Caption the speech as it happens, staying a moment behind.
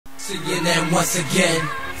seeing them once again.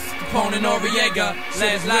 Capone and Noriega,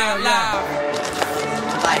 let's live live.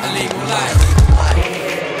 Illegal life.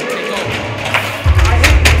 Take over.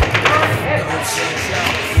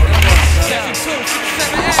 Section 2,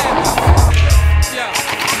 7 yeah.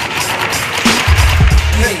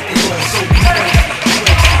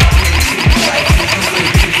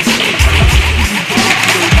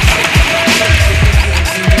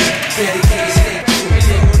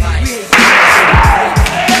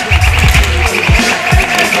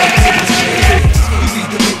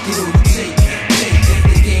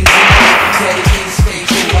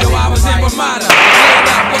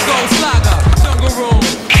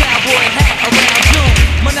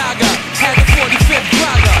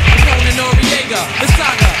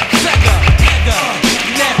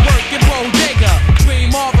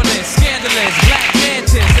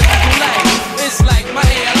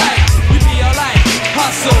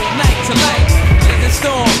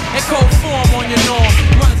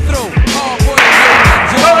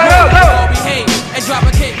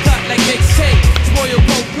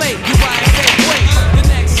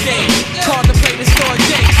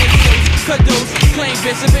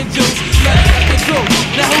 Bishop and juice, let's get the truth.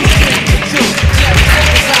 Now who's getting the juice? Let's get the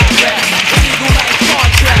high rap. Illegal life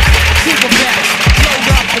contract. Super back. Load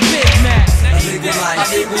up the Big Mac. Illegal life.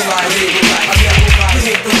 We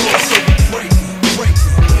hate the law, so we break it.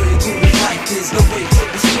 Illegal life is the way to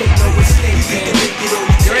escape. No escape. You can make it or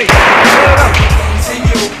you take it. And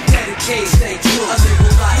you dedicate, stay true. Illegal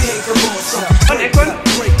life. We hate the law, so we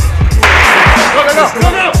break it.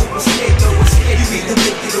 No. Escape, no escape. You either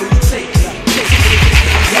make it or you take it.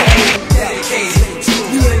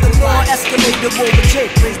 Escalator over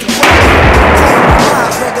Jake, raise the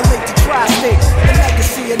price. Regulate the tri-state. The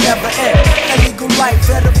legacy will never end. Illegal life,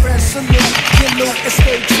 veteran salute. Get loot and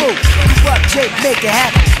stay true. You up, Jake, make it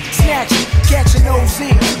happen. Snatch it, catch an OZ.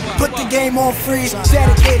 Put the game on freeze.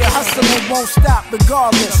 Dedicated hustling won't stop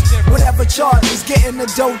regardless. Whatever charges, getting the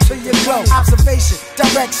dough till you go. Observation,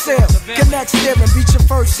 direct sale. Connect steering, beat your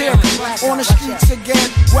first hearing. On the streets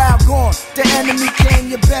again, wild gone. The enemy came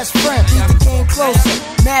your best friend. Beat the game closer.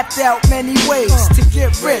 Mapped out many ways to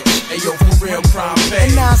get rich. Hey yo, for real, prime pay.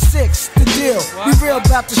 And 9-6, the deal. We real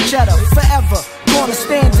about this cheddar, forever. Gonna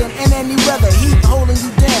standing in any weather. Heat holding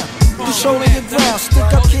you down, controlling your ground.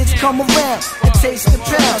 Stick up kids come around and taste the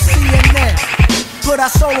pound. CNN, put our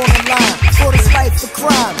soul on the line. For this life of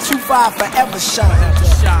crime, 2-5 forever shine.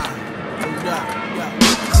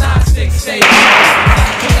 9-6 stay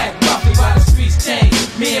collect roughly while the streets change.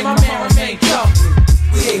 Me and my man remain tough.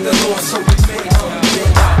 We hate the Lord, so we make it.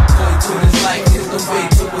 Going to this life is the way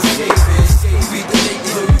to escape it. You beat the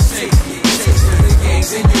naked or you take it. Take the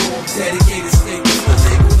games and you dedicated state.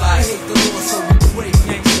 Illegal life, hate the Lord, so we break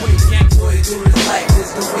it. Going to this life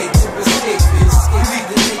is the way to escape it. You beat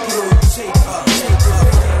the naked or you take it. Take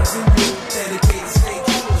the games and you dedicated state.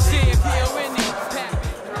 See if you're in it.